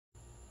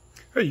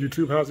Hey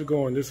YouTube, how's it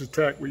going? This is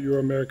Tack with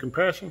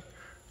Euro.American.Passion.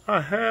 I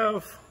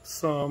have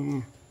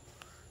some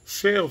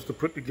shelves to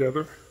put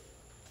together.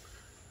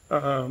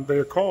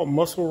 They're called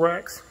muscle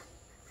racks.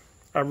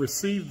 I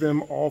received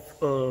them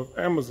off of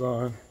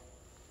Amazon,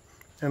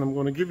 and I'm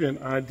going to give you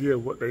an idea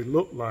of what they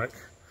look like.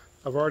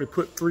 I've already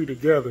put 3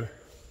 together.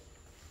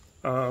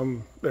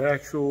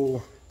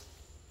 The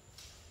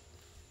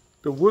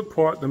wood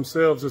part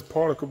themselves is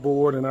particle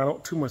board, and I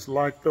don't too much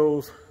like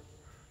those.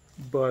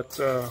 But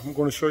I'm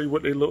going to show you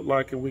what they look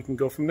like, and we can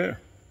go from there.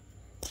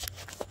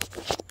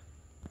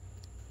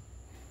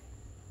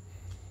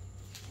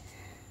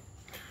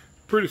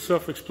 Pretty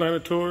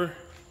self-explanatory.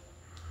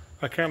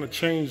 I kind of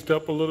changed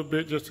up a little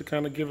bit just to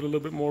kind of give it a little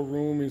bit more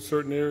room in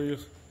certain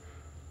areas.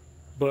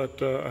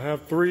 But I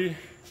have 3,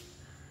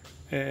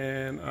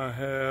 and I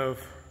have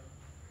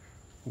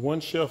 1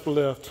 shelf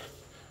left.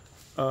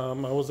 I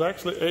was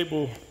actually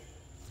able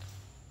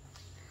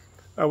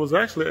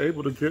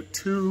to get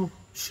 2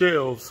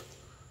 shelves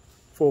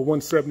for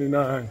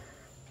 $179.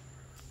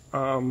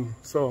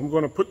 So I'm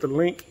going to put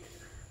the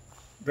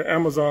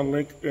Amazon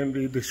link in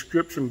the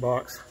description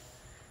box,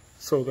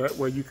 so that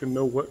way you can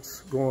know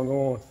what's going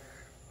on.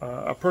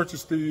 I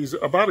purchased these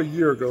about a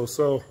year ago,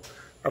 so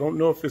I don't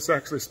know if it's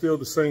actually still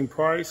the same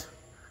price,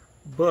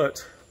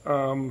 but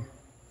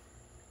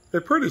they're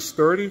pretty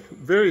sturdy,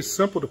 very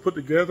simple to put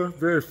together,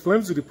 very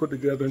flimsy to put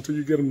together until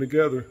you get them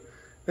together,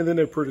 and then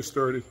they're pretty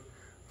sturdy.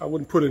 I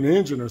wouldn't put an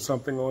engine or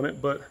something on it,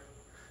 but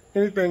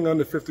anything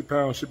under 50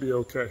 pounds should be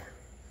okay.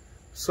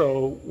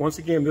 So once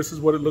again, this is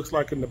what it looks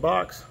like in the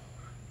box,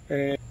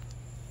 and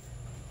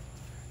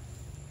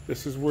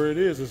this is where it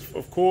is.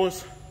 Of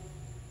course,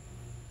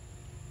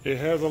 it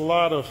has a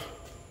lot of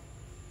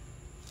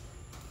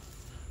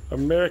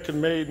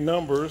American-made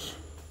numbers.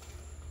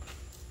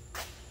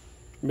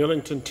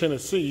 Millington,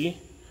 Tennessee.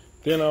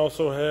 Then I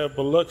also have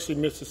Biloxi,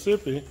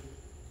 Mississippi.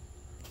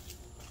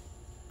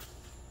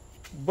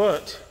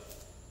 But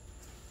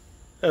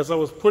as I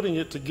was putting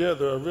it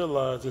together, I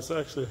realized it's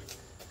actually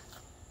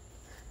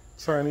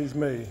Chinese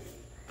made.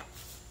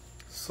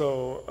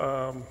 So,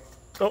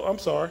 oh, I'm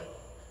sorry,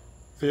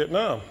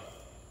 Vietnam.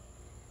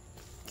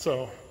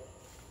 So,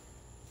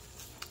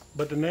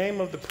 but the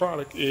name of the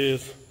product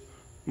is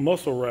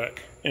Muscle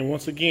Rack. And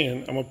once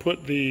again, I'm gonna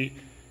put the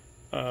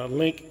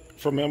link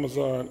from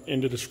Amazon in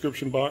the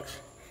description box,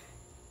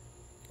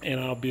 and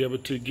I'll be able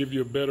to give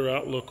you a better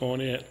outlook on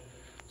it.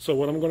 So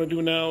what I'm gonna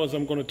do now is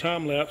I'm gonna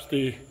time lapse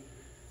the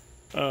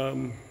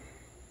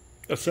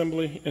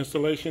assembly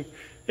installation.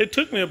 It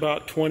took me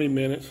about 20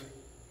 minutes,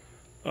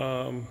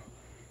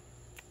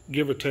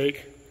 give or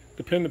take,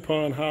 depending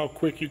upon how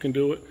quick you can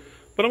do it.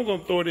 But I'm going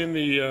to throw it in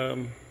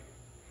the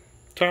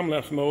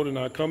time-lapse mode, and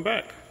I'll come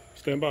back.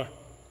 Stand by.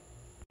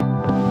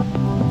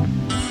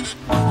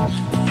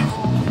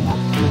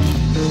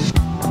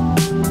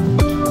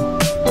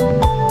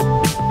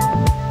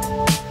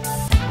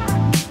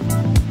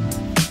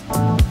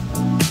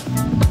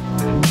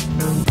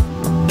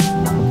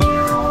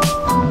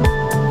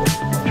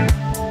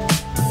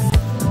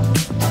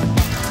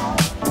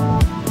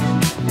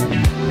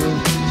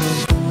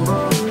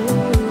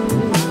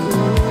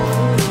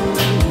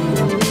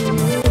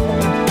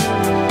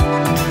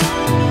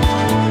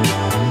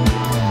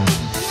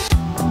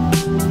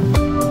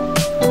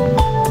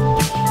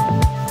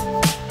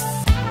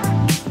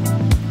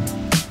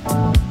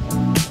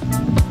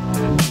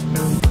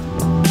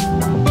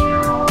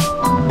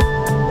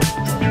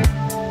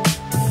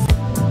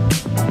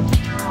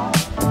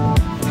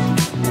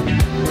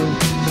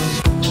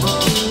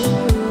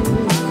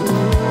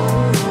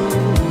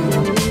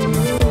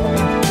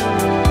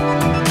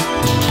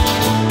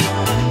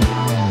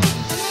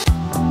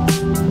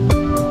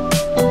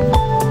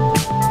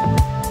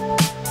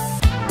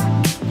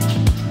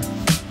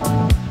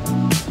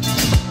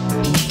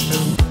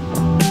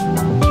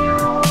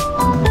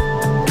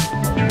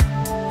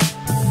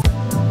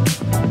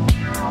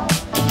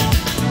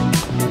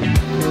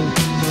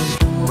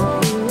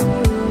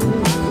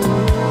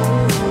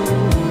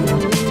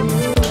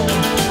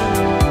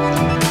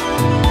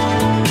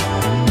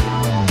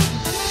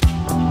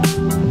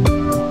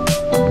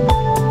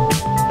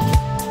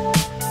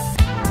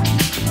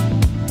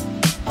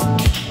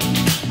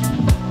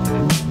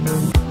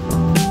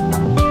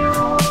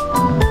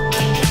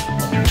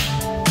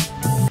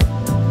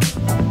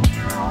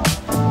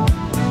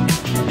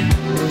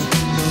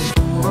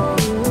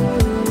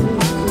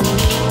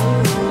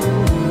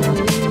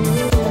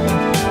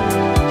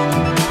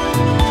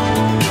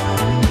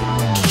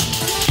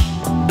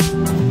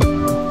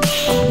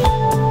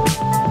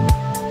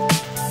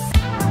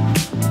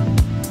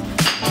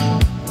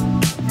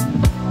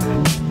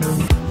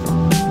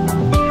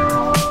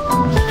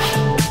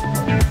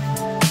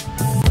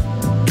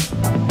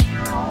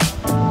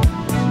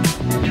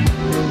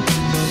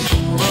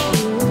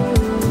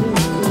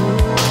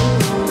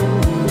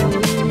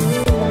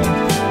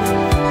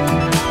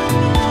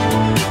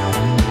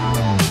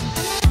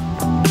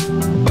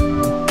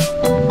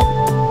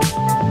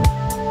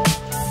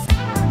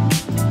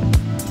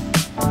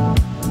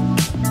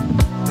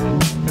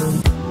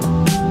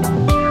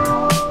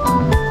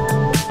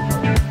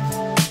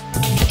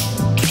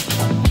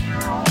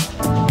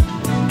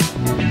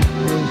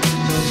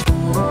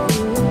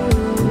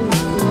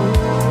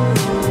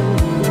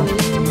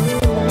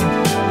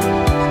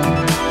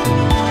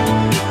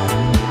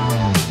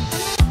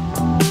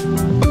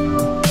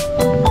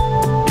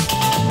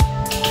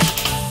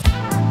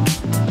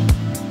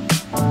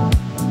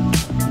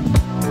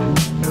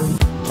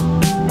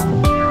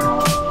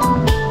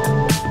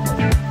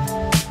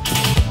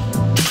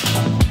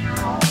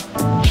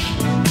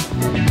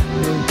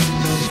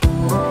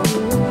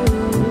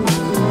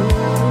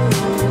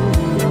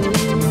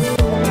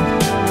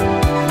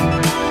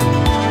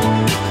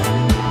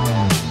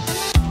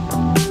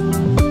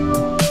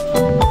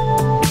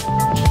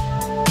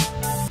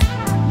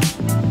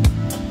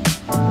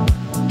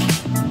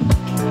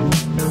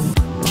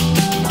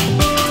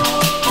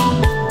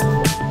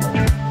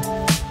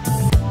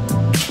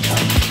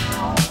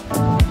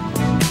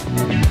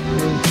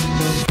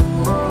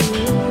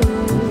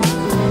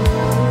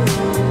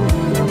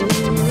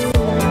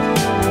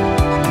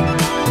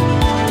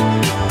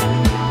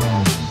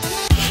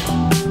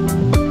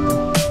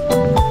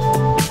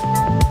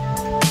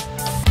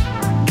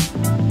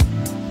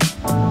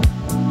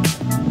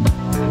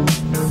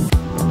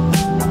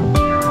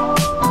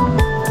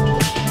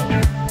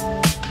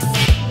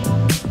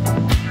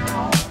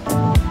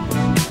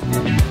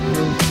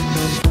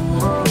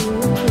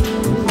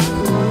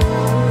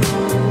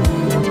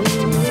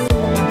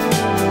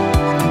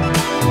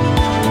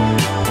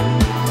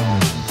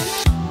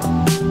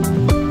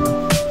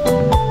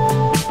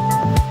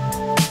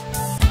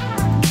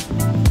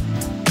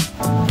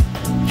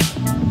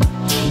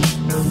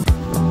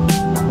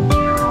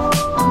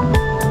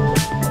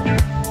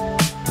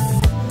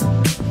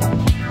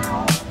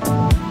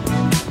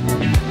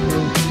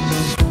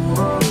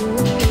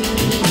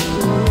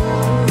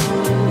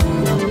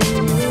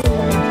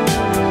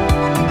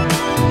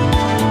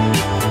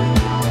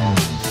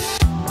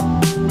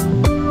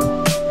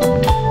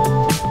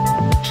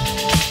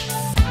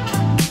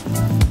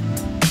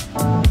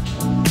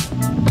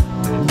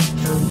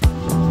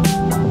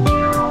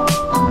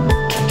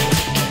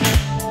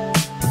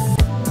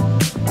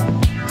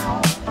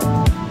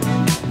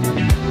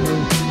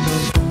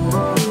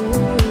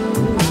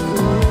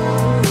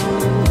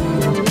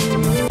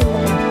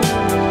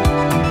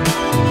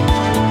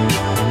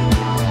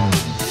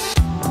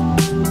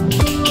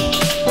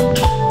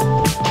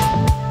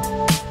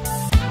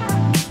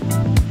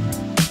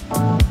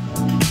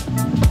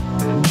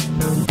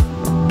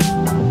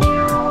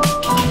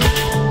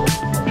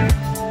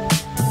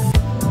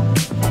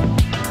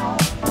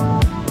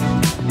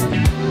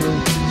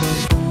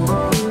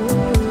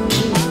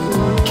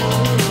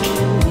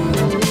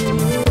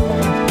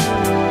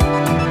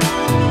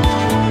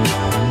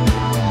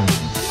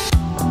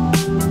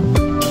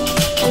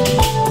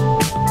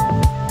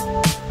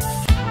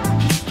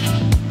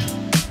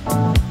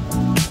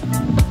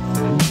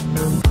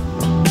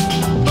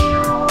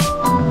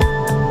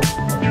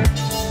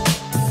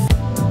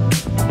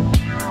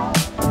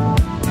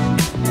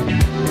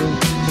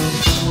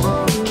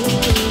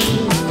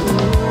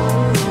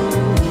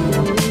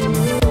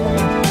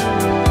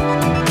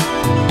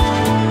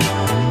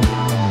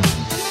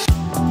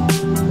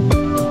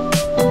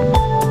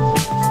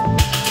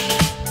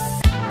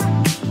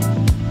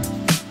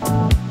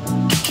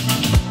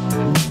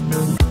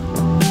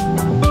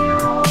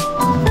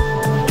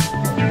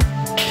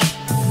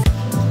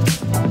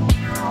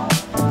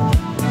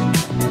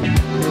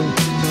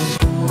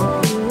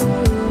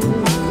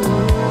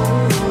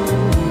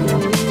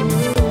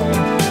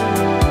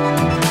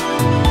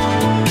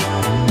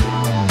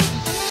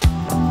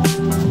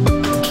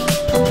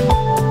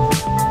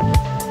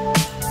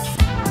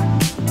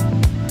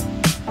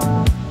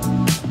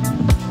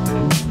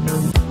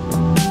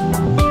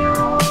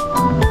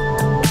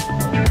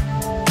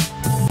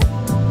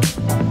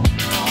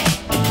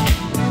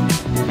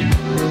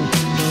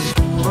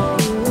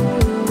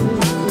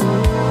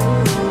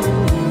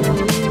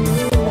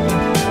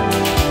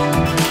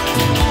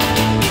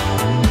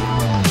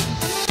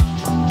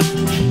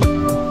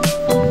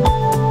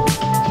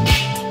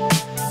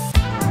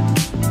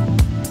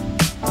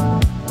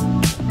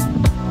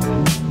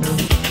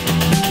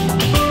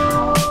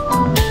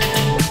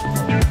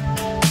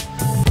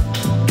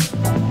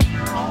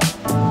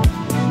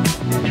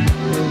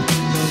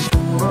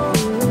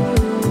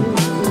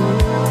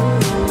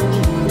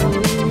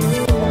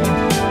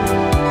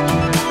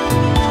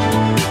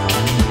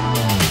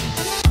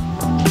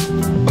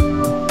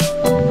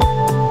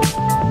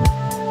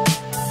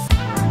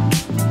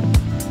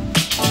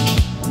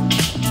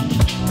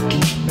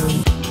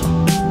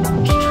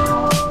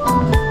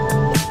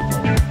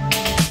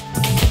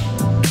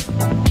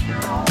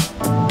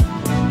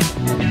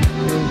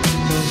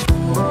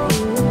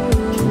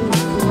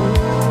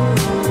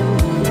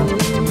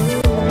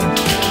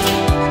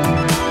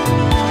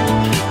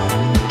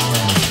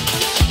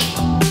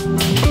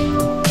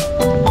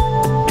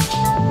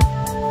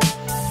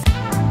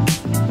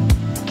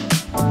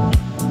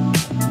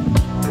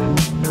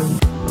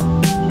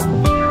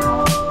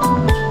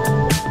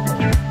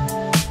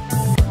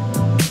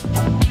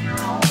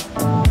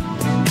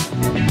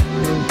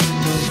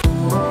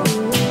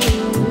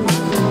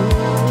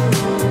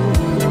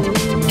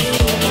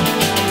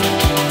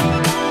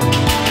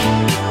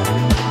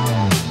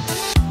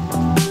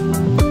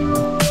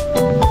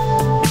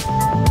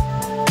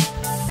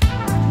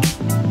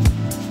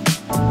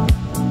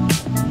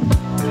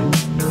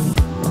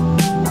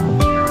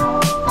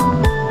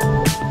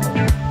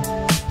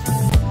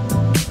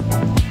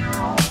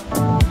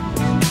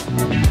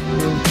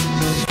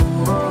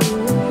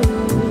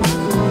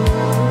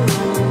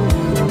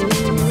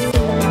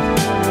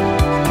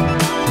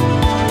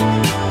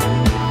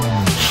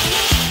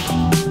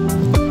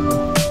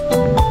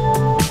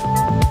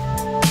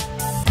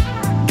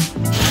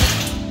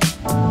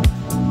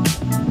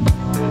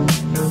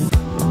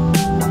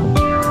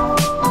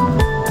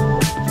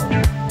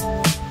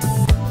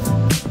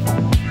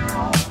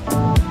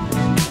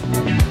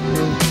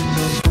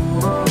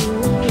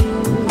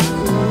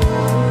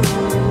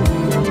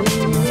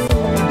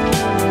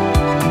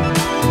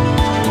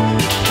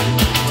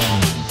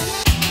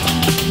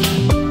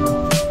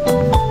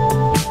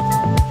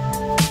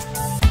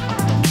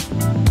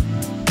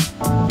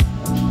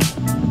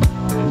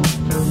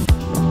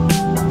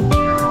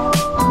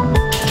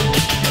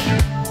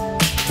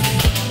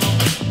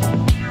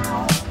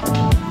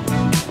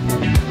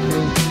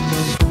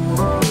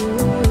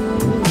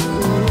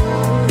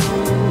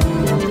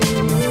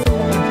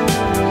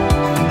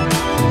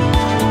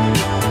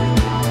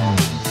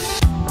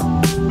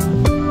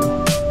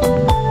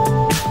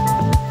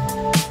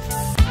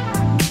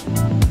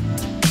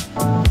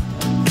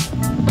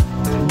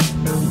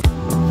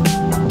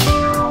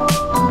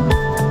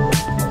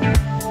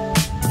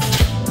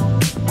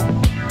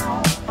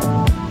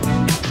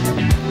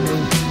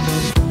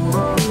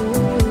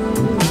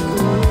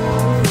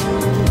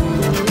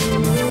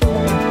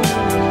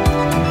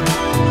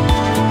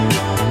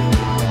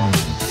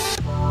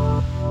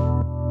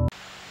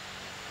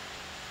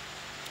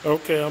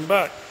 Okay, I'm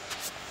back.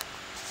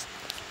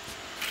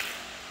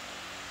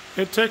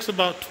 It takes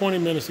about 20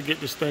 minutes to get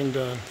this thing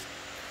done.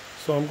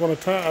 So I'm going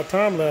to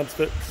time-lapse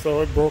it, so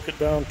it broke it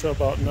down to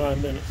about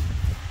 9 minutes.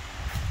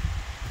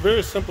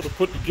 Very simple to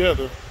put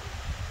together.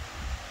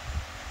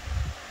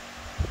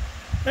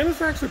 And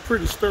it's actually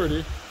pretty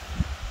sturdy.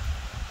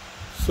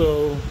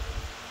 So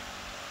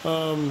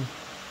I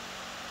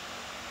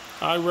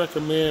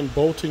recommend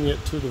bolting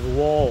it to the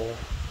wall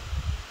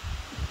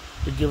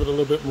to give it a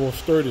little bit more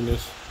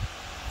sturdiness.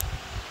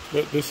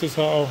 But this is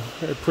how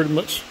it pretty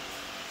much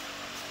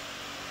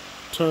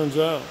turns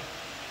out.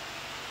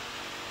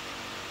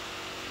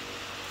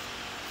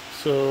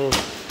 So,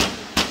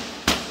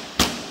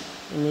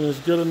 I mean, it's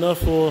good enough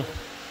for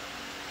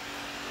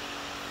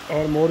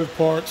automotive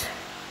parts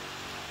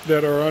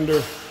that are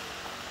under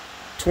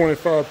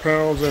 25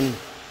 pounds and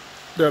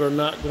that are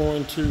not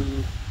going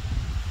to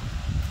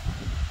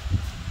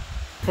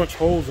punch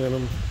holes in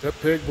them. That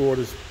pegboard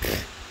is,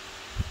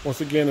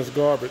 once again, is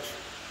garbage.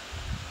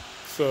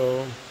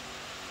 So,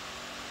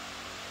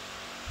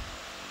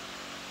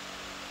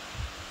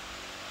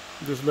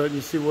 just letting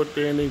you see what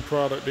the end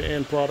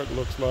product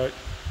looks like.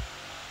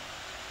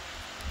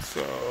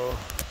 So,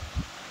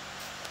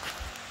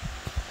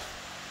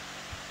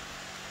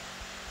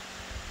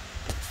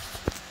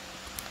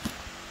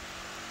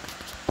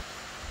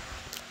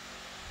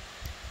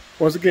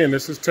 once again,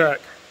 this is tack.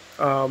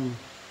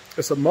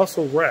 It's a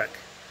muscle rack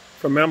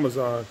from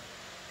Amazon.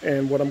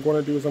 And what I'm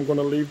going to do is I'm going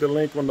to leave the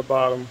link on the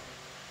bottom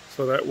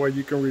so that way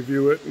you can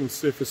review it and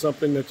see if it's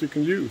something that you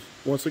can use.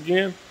 Once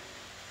again,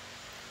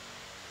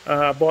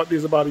 I bought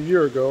these about a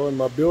year ago, and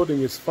my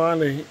building has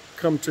finally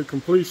come to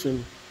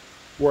completion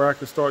where I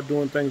can start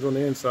doing things on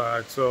the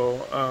inside.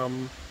 So,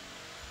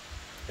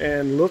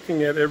 and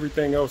looking at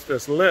everything else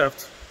that's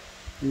left,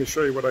 let me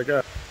show you what I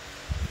got.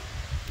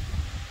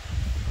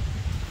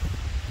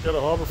 Got a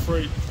Harbor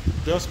Freight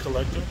dust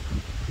collector.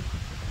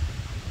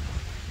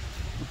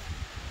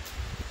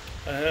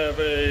 I have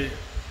a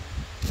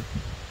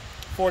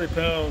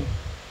 40-pound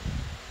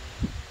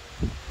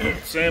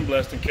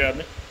sandblasting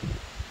cabinet.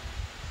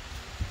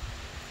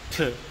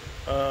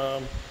 I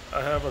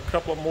have a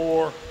couple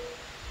more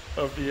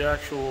of the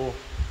actual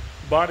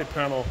body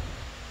panel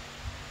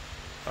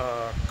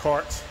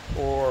carts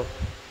or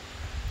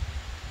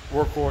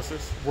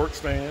workhorses, work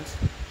stands.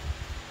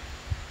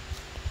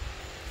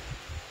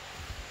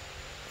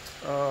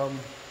 And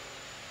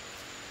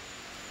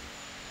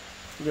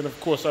then of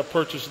course I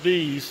purchased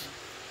these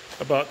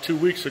about 2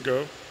 weeks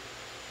ago.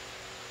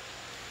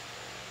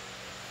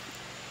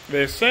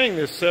 They're saying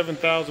they're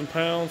 7,000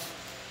 pounds,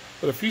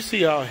 but if you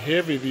see how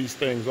heavy these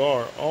things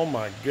are, oh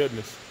my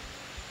goodness.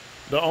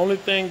 The only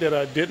thing that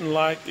I didn't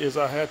like is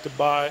I had to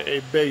buy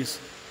a base.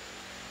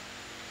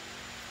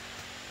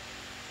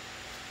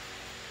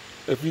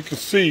 If you can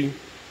see,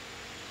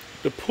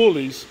 the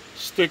pulleys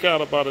stick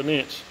out about 1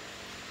 inch.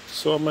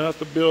 So I'm gonna have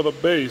to build a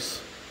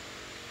base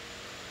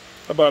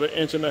about 1.5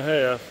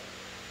 inches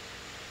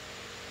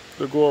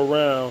to go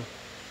around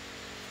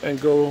and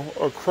go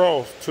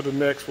across to the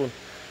next one.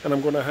 And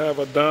I'm gonna have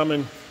a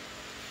diamond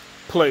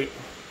plate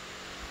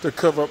to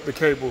cover up the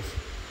cables.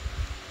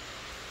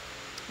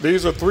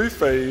 These are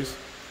 3-phase,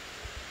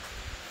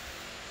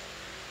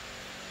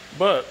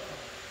 but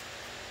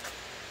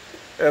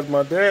as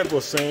my dad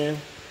was saying,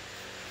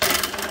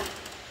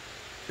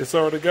 it's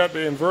already got the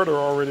inverter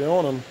already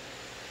on them.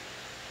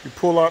 You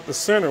pull out the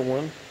center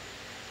one,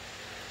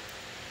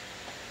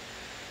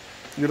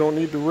 you don't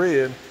need the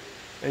red,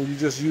 and you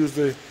just use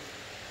the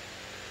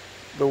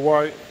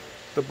white,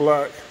 the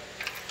black,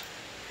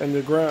 and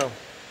the ground.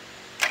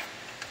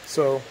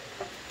 So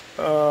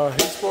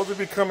he's supposed to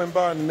be coming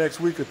by in the next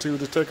week or two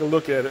to take a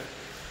look at it.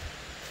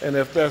 And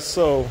if that's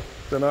so,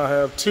 then I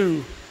have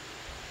 2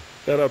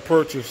 that I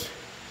purchased.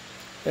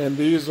 And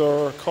these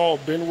are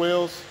called bend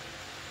wells.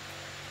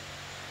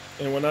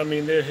 And when I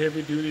mean they're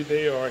heavy duty,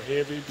 they are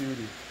heavy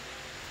duty.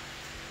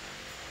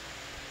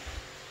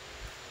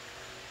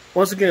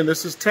 Once again,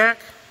 this is tack,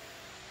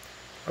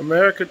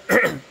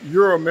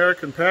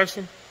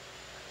 Euro.American.Passion.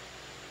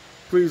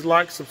 Please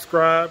like,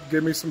 subscribe,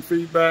 give me some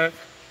feedback,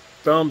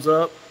 thumbs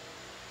up,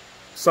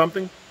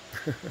 something.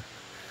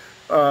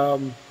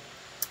 I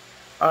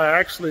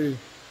actually,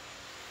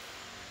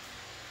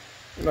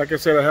 like I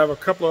said, I have a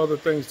couple other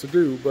things to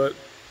do, but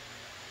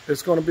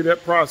it's going to be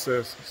that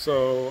process.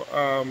 So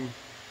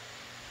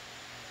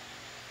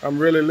I'm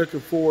really looking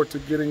forward to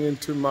getting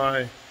into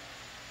my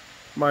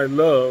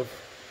love,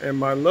 and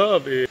my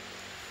love is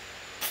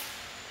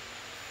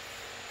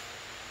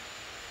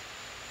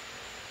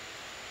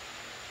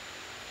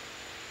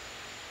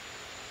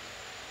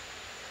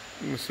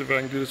let me see if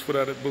I can do this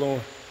without it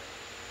blowing.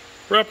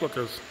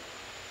 Replicas.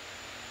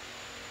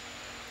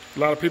 A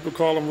lot of people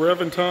call them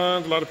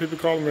Reventons. A lot of people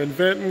call them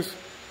Inventons.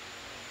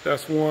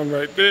 That's one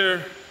right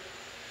there.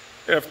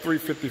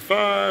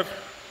 F355.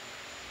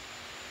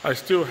 I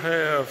still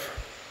have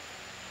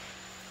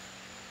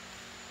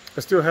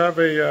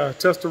a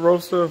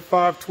Testarossa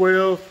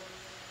 512,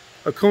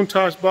 a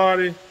Countach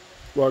body,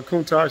 well, a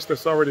Countach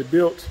that's already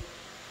built.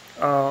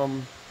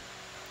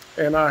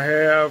 and I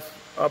have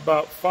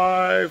about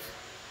 5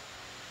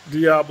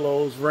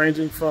 Diablos,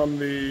 ranging from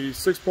the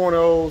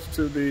 6.0s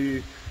to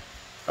the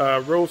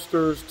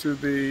roasters to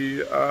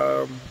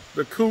the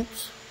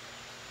coupes.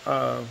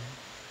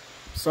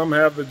 Some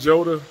have the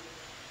Joda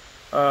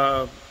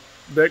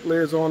deck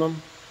lids on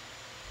them.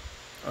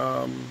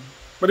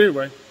 But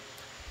anyway,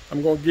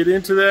 I'm going to get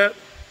into that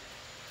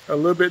a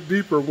little bit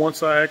deeper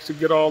once I actually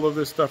get all of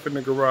this stuff in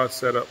the garage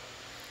set up.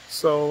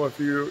 So if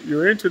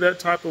you're into that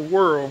type of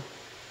world,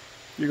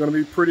 you're going to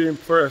be pretty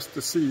impressed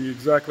to see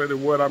exactly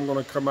what I'm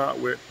going to come out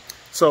with.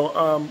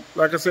 So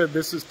like I said,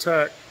 this is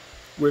Tack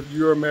with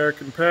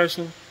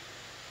Euro.American.Passion.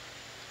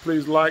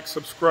 Please like,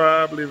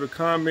 subscribe, leave a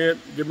comment,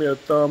 give me a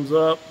thumbs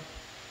up,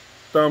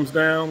 thumbs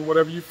down,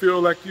 whatever you feel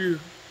like you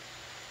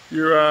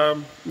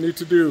need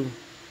to do.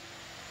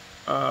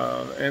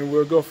 And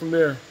we'll go from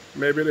there.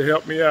 Maybe it'll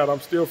help me out.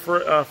 I'm still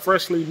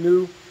freshly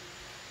new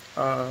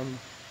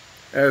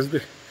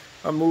as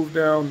I moved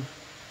down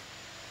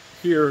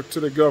here to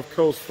the Gulf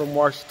Coast from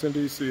Washington,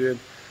 D.C. And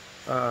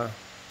a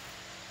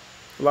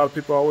lot of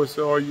people always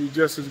say, oh, you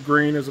just as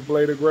green as a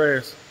blade of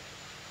grass.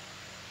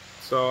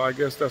 So I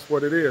guess that's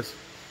what it is.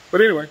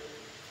 But anyway,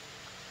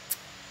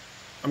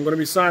 I'm going to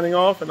be signing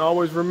off, and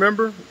always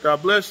remember,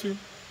 God bless you.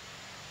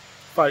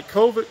 Fight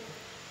COVID.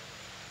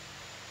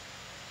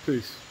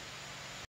 Peace.